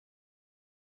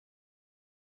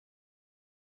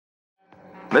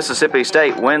Mississippi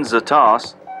State wins the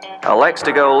toss, elects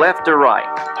to go left to right.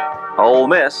 Ole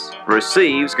Miss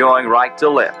receives going right to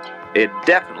left. It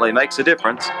definitely makes a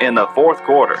difference in the fourth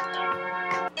quarter.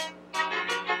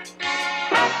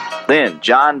 Then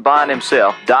John Bond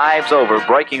himself dives over,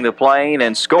 breaking the plane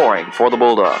and scoring for the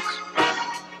Bulldogs.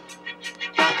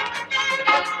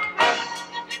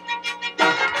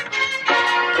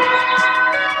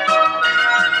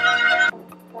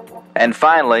 And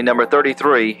finally, number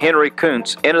 33, Henry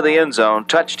Kuntz into the end zone,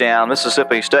 touchdown,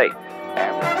 Mississippi State.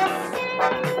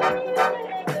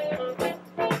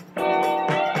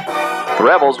 The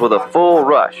Rebels with a full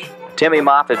rush. Timmy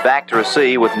Moffitt back to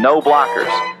receive with no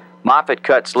blockers. Moffitt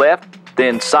cuts left,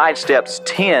 then sidesteps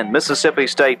 10 Mississippi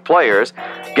State players,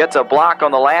 gets a block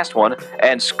on the last one,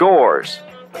 and scores.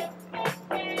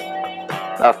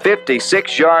 A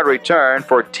 56-yard return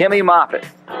for Timmy Moffitt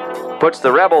puts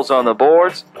the Rebels on the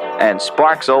boards and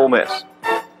sparks Ole Miss.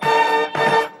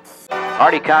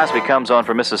 Artie Cosby comes on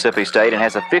for Mississippi State and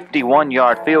has a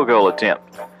 51-yard field goal attempt.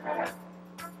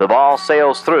 The ball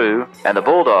sails through, and the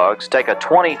Bulldogs take a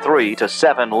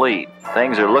 23-7 lead.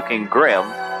 Things are looking grim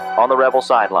on the Rebel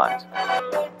sidelines.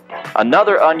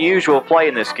 Another unusual play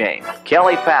in this game.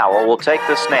 Kelly Powell will take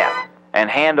the snap and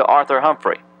hand to Arthur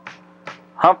Humphrey.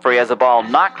 Humphrey has the ball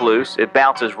knocked loose. It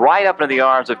bounces right up into the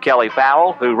arms of Kelly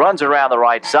Powell, who runs around the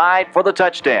right side for the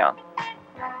touchdown.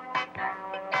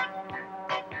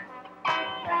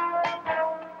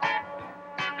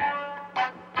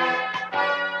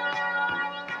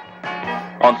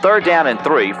 On 3rd down and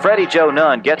 3, Freddie Joe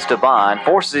Nunn gets to Bond,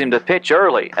 forces him to pitch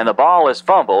early, and the ball is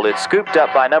fumbled. It's scooped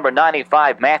up by number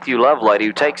 95, Matthew Lovelady,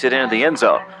 who takes it into the end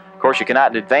zone. Of course, you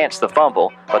cannot advance the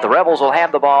fumble, but the Rebels will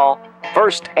have the ball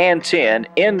 1st and 10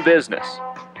 in business.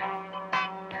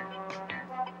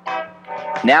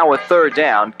 Now with 3rd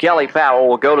down, Kelly Powell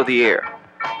will go to the air.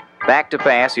 Back to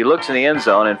pass, he looks in the end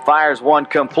zone and fires one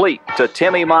complete to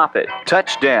Timmy Moffitt.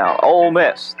 Touchdown, Ole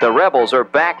Miss. The Rebels are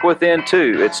back within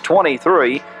 2. It's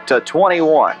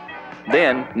 23-21.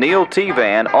 Then Neil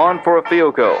Tevan on for a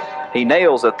field goal. He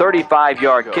nails a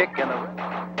 35-yard kick, and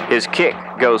his kick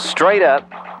goes straight up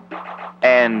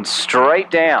and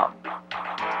straight down.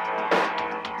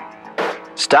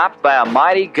 Stopped by a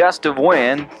mighty gust of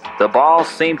wind, the ball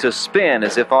seemed to spin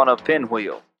as if on a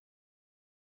pinwheel.